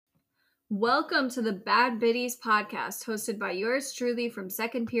Welcome to the Bad Biddies podcast, hosted by yours truly from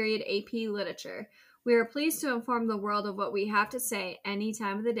second period AP Literature. We are pleased to inform the world of what we have to say any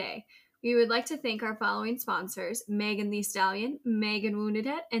time of the day. We would like to thank our following sponsors, Megan Thee Stallion, Megan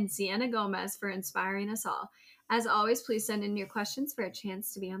Woundedette, and Sienna Gomez for inspiring us all. As always, please send in your questions for a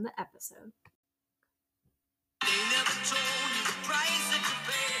chance to be on the episode. They never told you the price that you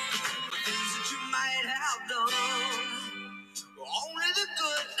pay for things that you might have done. Only the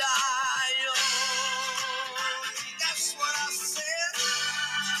good die young. That's what I said.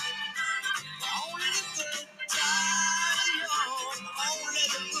 Only the good die young. Only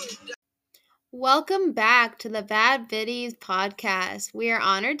the good die. Welcome back to the Bad Biddies podcast. We are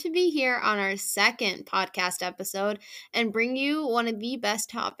honored to be here on our second podcast episode and bring you one of the best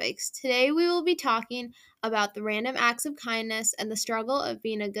topics. Today we will be talking about the random acts of kindness and the struggle of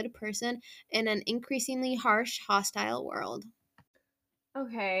being a good person in an increasingly harsh, hostile world.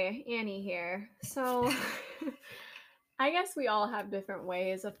 Okay, Annie here. So, I guess we all have different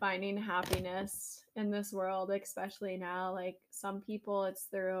ways of finding happiness in this world, especially now. Like, some people, it's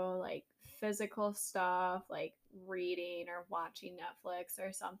through like physical stuff, like reading or watching Netflix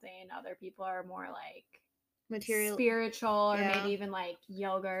or something. Other people are more like Material. spiritual or Yeah. maybe even like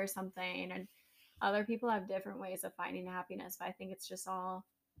yoga or something. And other people have different ways of finding happiness, but I think it's just all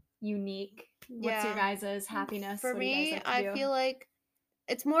unique. What's your Yeah. guys' happiness? For What do you me, guys like to I do? feel like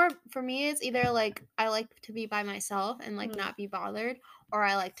it's more, for me, it's either like I like to be by myself and like Mm. not be bothered, or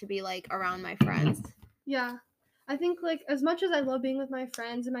I like to be like around my friends. Yeah. I think like as much as I love being with my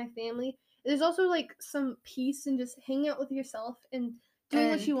friends and my family, there's also like some peace in just hanging out with yourself and doing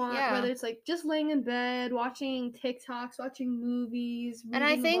what And, you want, yeah. whether it's like just laying in bed, watching TikToks, watching movies, reading And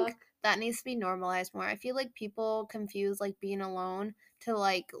I a think book. that needs to be normalized more. I feel like people confuse like being alone to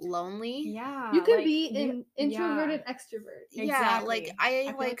like lonely. Yeah. You can like, be you- an introverted extrovert. Yeah, like Exactly. I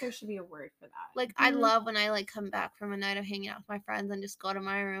feel like there should be a word for that. like I Mhm. love when I like come back from a night of hanging out with my friends and just go to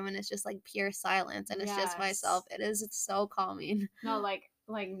my room and it's just like pure silence and it's just myself. It's so calming.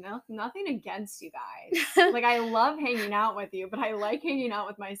 No, nothing against you guys. Like, I love hanging out with you, but I like hanging out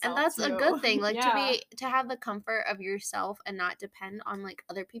with myself And that's too. a good thing, like Yeah. to have the comfort of yourself and not depend on like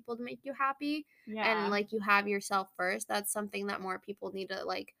other people to make you happy. Yeah. And like you have yourself first. That's something that more people need to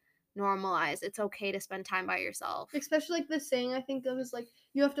like normalize. It's okay to spend time by yourself. Especially like the saying I think of is like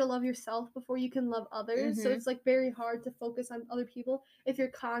you have to love yourself before you can love others. So Mhm. it's like very hard to focus on other people if you're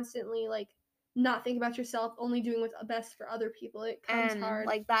constantly like not thinking about yourself, only doing what's best for other people. It comes And hard.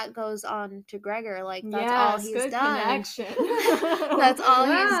 like that goes on to Gregor. Like that's all Yes, he's good done. connection. That's all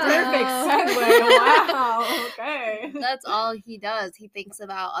he's Perfect done. segue. Wow. Okay. That's all he does. He thinks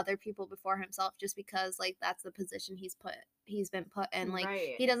about other people before himself just because like that's the position he's been put in. Like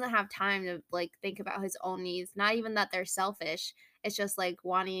Right. he doesn't have time to like think about his own needs. Not even that they're selfish. It's just like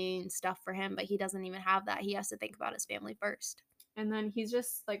wanting stuff for him, but he doesn't even have that. He has to think about his family first. And then he's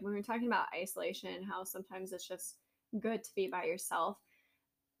just like, when we're talking about isolation, how sometimes it's just good to be by yourself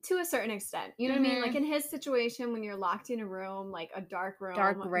to a certain extent. You know what I mean? Mhm. Like in his situation, when you're locked in a room, like a dark room,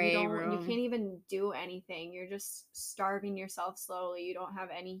 Dark gray you room. can't even do anything. You're just starving yourself slowly. You don't have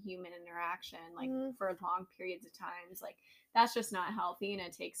any human interaction like Mhm. for long periods of times. Like that's just not healthy, and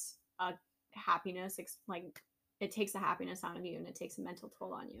it takes a happiness it takes the happiness out of you, and it takes a mental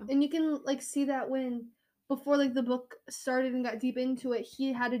toll on you. And you can like see that when before like the book started and got deep into it,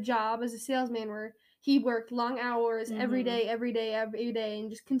 he had a job as a salesman where he worked long hours every Mhm. day, and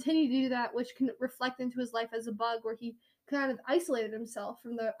just continued to do that, which can reflect into his life as a bug, where he kind of isolated himself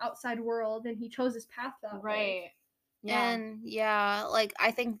from the outside world, and he chose his path that way. Right. Yeah. And yeah, like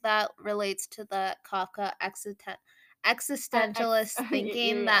I think that relates to the Kafka existentialist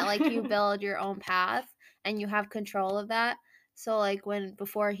thinking that like you build your own path and you have control of that. So like when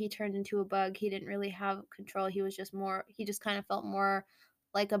before he turned into a bug, he didn't really have control. He just kind of felt more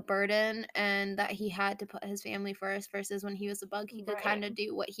like a burden and that he had to put his family first versus when he was a bug, he could Right. kind of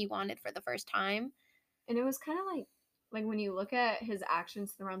do what he wanted for the first time. And it was kind of like when you look at his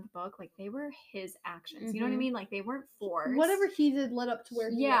actions throughout the book, like they were his actions. You know what I Mhm. mean? Like they weren't forced. Whatever he did led up to where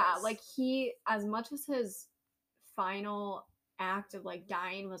he was. like he, as much as his final act of like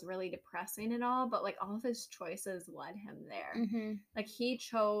dying was really depressing and all, but like all of his choices led him there. Mhm. Like he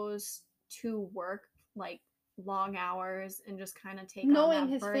chose to work like long hours and just kind of take knowing on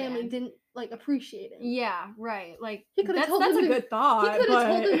that his burden. family didn't like appreciate him. Yeah, right. Like He could have that's told a him to, good thought. He could have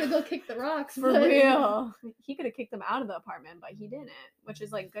told but- him to go kick the rocks. for but- real. He could have kicked them out of the apartment, but he didn't, which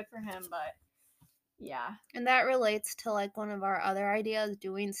is like good for him. But yeah, And that relates to like one of our other ideas,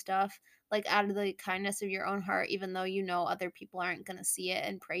 doing stuff like out of the kindness of your own heart, even though you know other people aren't going to see it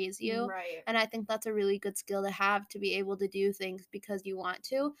and praise you. Right. And I think that's a really good skill to have, to be able to do things because you want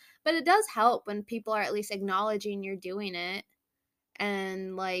to. But it does help when people are at least acknowledging you're doing it.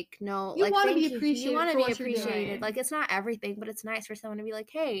 And like, no, You like, wanna be thank you. appreciated You want to for be what you're doing. appreciated. Like, it's not everything, but it's nice for someone to be like,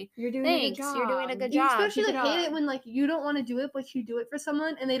 hey, You're doing thanks, a good job. you're doing a good You job. especially keep like it hate it up. when like you don't want to do it, but you do it for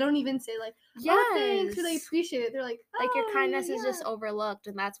someone, and they don't even say like, "Oh, thanks," or they Yes. appreciate it. They're like, Like, your "Oh, kindness is yeah." just overlooked,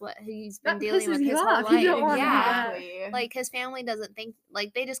 and that's what he's been That dealing pisses with you his whole off. You life. don't wanna do Yeah. that. Exactly. Like, his family doesn't think,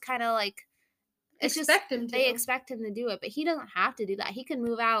 like, they just kind of like, it's Expect just him to. they expect him to do it, but he doesn't have to do that. He can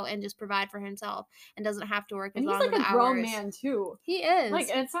move out and just provide for himself and doesn't have to work and as he's long like as a grown hours. man too. He is. Like,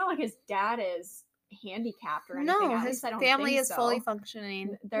 and it's not like his dad is handicapped or anything. no, At his least I don't family think is so. fully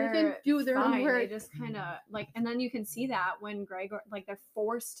functioning. They're do their own fine. They work. just kind of like, and then you can see that when Gregor, like, they're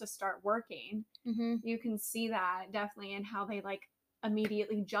forced to start working. Mm-hmm. You can see that definitely in how they like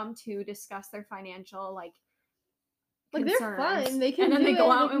immediately jump to discuss their financial like Like, they're concerns. fine. They can and then do they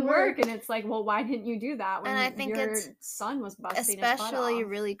go it, out they and can work, work. and it's like, well, why didn't you do that when And I think your it's son was busting his butt especially off?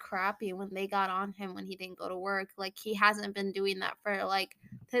 really crappy when they got on him when he didn't go to work. Like, he hasn't been doing that for like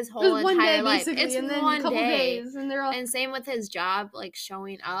his It whole was one entire day life. basically, It's and then one a couple day. days, and they're all. And same with his job, like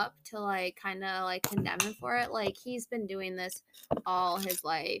showing up to like kind of like condemn him for it. Like, he's been doing this all his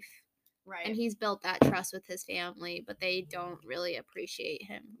life. Right. And he's built that trust with his family, but they don't really appreciate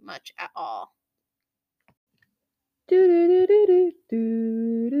him much at all.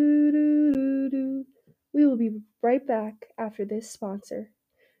 We will be right back after this sponsor.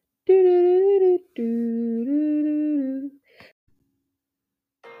 From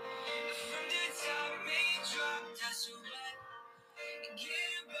the top, make it drop, that's alright. Get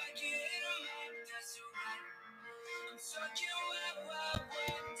it back, get it up, that's alright. I'm talking wet, wet,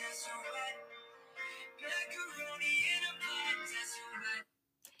 wet, that's alright. Macaroni in a pot, that's alright.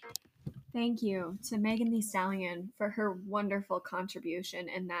 Thank you to Megan Thee Stallion for her wonderful contribution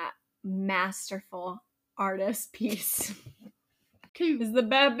in that masterful artist piece. Is the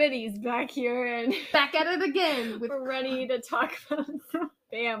Bad Biddies back here, and Back at it again with we're ready to talk about the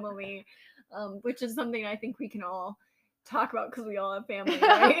family, which is something I think we can all talk about because we all have family,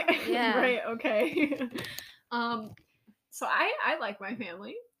 right? Yeah. Right. Okay. So I like my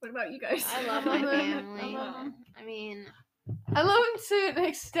family. What about you guys? I love I my love them. family. I love them. I mean, I love him to an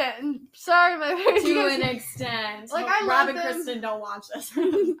extent. Sorry, my parents. To an extent. Like, Hope I Rob love and them. Kristen don't watch this.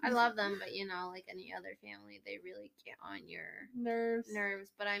 I love them, but you know, like any other family, they really get on your nerves.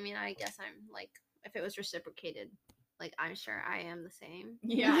 But I mean, I guess I'm like, if it was reciprocated, like, I'm sure I am the same.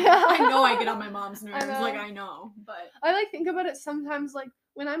 Yeah. Yeah. I know I get on my mom's nerves. know. Like, I know. But I like think about it sometimes, like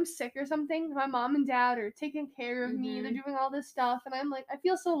when I'm sick or something, my mom and dad are taking care of me. They're doing all this stuff, and I'm like, I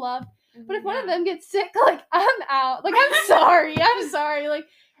feel so loved. But if one of Yeah. them gets sick, like, I'm out. Like, I'm sorry. I'm sorry. Like,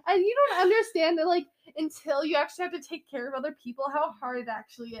 and you don't understand it, like, until you actually have to take care of other people, how hard it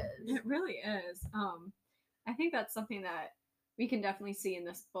actually is. It really is. I think that's something that we can definitely see in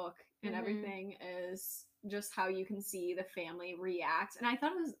this book and Mhm. everything is just how you can see the family react. And I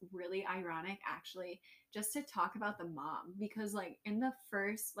thought it was really ironic, actually, just to talk about the mom, because like in the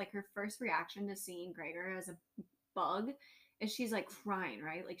first, like her first reaction to seeing Gregor as a bug is she's like crying,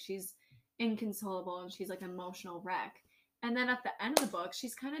 right? Like she's inconsolable and she's like an emotional wreck. And then at the end of the book,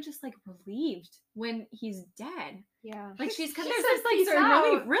 she's kind of just like relieved when he's dead. Yeah. Like she's kind She of said, just like "Peace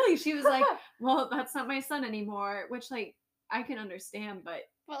really, out." really. She was like, "Well, that's not my son anymore," which like I can understand, but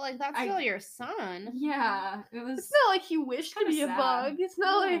But like, that's I- still your son. yeah, it was. It's not like he wished to kinda be a sad. bug. It's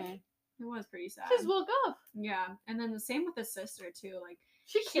not like No. It was pretty sad. he just woke up. Yeah, and then the same with his sister too. Like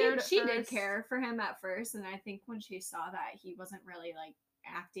She cared. at she did first. care for him at first, and I think when she saw that he wasn't really like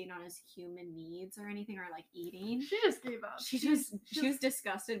acting on his human needs or anything, or like eating, She just gave up. she was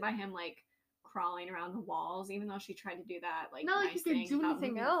disgusted by him like crawling around the walls, even though she tried to do that like Not like nice he could thing do about anything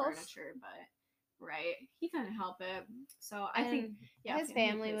moving the else. furniture, but right, he couldn't help it. So I think And yeah, his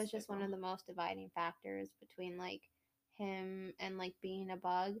family plays was a big just one role. of the most dividing factors between like him and like being a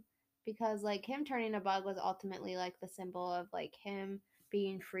bug, because like him turning a bug was ultimately like the symbol of like him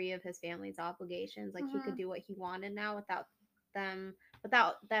being free of his family's obligations. Like, he could do what he wanted now without them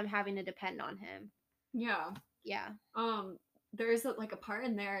having to depend on him. Yeah. Yeah. There's like a part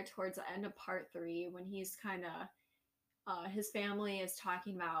in there towards the end of part 3 when he's kind of his family is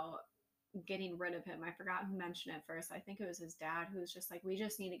talking about getting rid of him. I forgot who mentioned it first. I think it was his dad, who's just like, we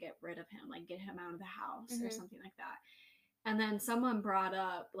just need to get rid of him, like get him out of the house or Mhm. something like that. And then someone brought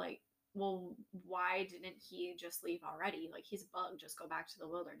up like, well, why didn't he just leave already? Like, he's a bug, just go back to the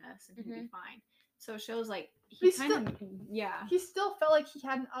wilderness and he'd be fine. So it shows like He he kind of yeah. He still felt like he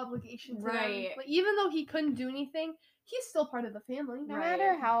had an obligation to them. Right. Like, even though he couldn't do anything, he's still part of the family. No Right.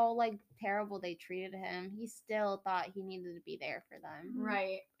 matter how like terrible they treated him, he still thought he needed to be there for them.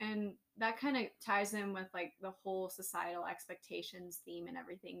 Right. And that kind of ties in with like the whole societal expectations theme and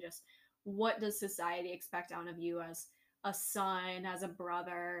everything. Just what does society expect out of you as a son, as a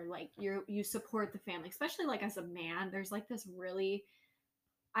brother? Like you support the family, especially like as a man. There's like this really,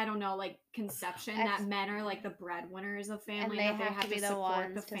 I don't know, like conception that men are like the breadwinners of family, And they that have to be the support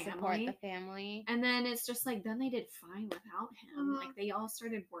ones the to family. support the family. And then it's just like, then they did fine without him. Mhm. Like they all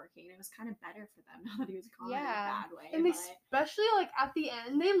started working. It was kind of better for them, not that he was gone in a Yeah. bad way. And but especially like at the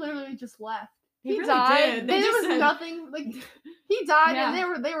end, they literally just left. They He really died. did. They There just was said- nothing. Like he died, Yeah.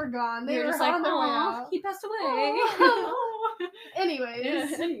 and they were gone. They They're were just like, on their way "Aw, out. he passed away." Oh. Anyways,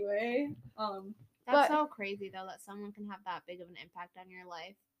 Yeah, anyway, That's But- so crazy though that someone can have that big of an impact on your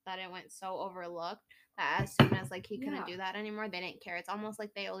life, that it went so overlooked that as soon as like he couldn't Yeah. do that anymore, they didn't care. It's almost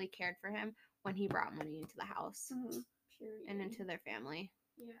like they only cared for him when he brought money into the house Mhm. and into their family.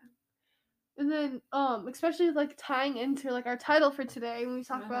 yeah. And then especially like tying into like our title for today when we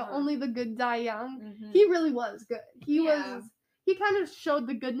talk about Uh-huh. only the good die young. Mhm. He really was good. Yeah. He kind of showed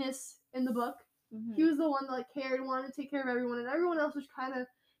the goodness in the book. Mhm. He was the one that like cared, wanted to take care of everyone, and everyone else was kind of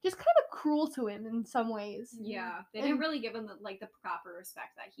cruel to him in some ways. Yeah, they And- didn't really give him the proper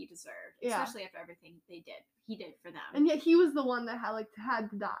respect that he deserved, Yeah. especially after everything he did for them. And yet he was the one that had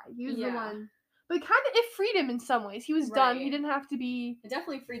to die. He was the Yeah. one, but it freed him in some ways. He was done. He Right. didn't have to be. It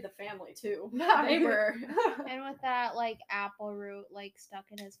definitely freed the family too. Yeah. They were. And with that like apple root like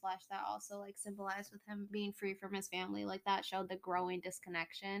stuck in his flesh, that also like symbolized with him being free from his family, like that showed the growing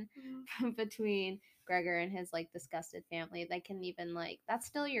disconnection between Gregor and his like disgusted family. They can even like, that's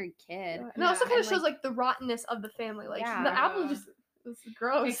still your kid. And it also Yeah, kind of and, shows like the rottenness of the family. Like Yeah. the apple just was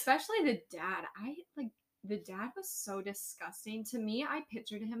gross. Especially the dad. The dad was so disgusting to me. I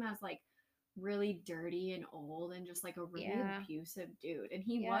pictured him as like really dirty and old and just like a really Yeah. abusive dude. And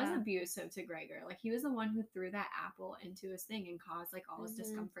he was Yeah. abusive to Gregor. Like he was the one who threw that apple into his thing and caused like all his Mhm.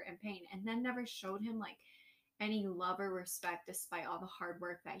 discomfort and pain, and then never showed him like any love or respect despite all the hard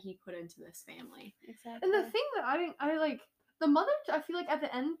work that he put into this family. Exactly. And the thing that I like, the mother, I feel like at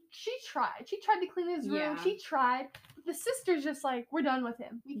the end, she tried to clean his room. Yeah. She tried. But the sister's just like, we're done with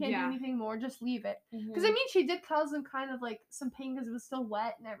him. We can't Yeah. do anything more. Just leave it. Mm-hmm. Because, I mean, she did cause him kind of like some pain because it was still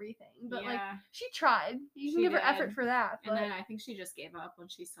wet and everything. But, like, yeah. she tried. You can She give her did. effort for that. And But then I think she just gave up when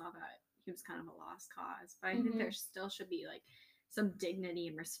she saw that he was kind of a lost cause. But I think Mhm. there still should be like some dignity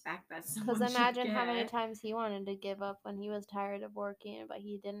and respect that someone Because should imagine how many get. times he wanted to give up when he was tired of working, but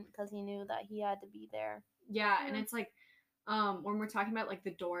he didn't because he knew that he had to be there. Yeah, and Yeah. it's like when we're talking about like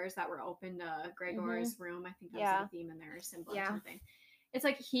the doors that were open to Gregor's room, I think that was Yeah. like a theme in there, or symbol or Yeah. something. It's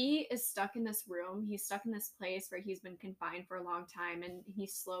like he is stuck in this room. He's stuck in this place where he's been confined for a long time, and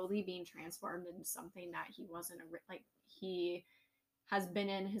he's slowly being transformed into something that he wasn't like he has been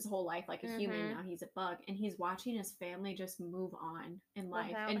in his whole life, like a human. Mhm. Now he's a bug, and he's watching his family just move on in life,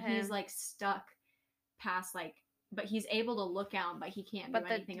 Without and he's him. like stuck past like, but he's able to look out, but he can't do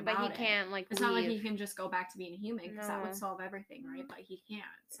anything but about he it. can't like It's leave. not like he can just go back to being a human because that No. would solve everything, right? But he can't.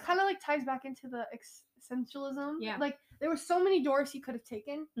 it So. kind of like ties back into the essentialism. Yeah. Like, there were so many doors he could have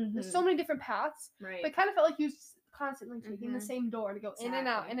taken. There's so many different paths. right. But it kind of felt like he was constantly taking the Mhm. same door to go in and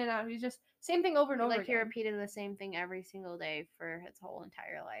out, Exactly. in and out. He's just same thing over and over like he again. repeated the same thing every single day for his whole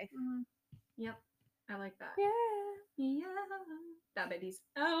entire life. Mhm. Yep. I like that. Yeah. Yeah. That baby's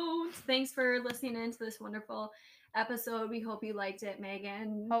out. Thanks for listening in to this wonderful episode. We hope you liked it,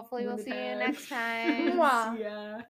 Megan. Hopefully we'll Really see you bad. next time. Mwah. See ya.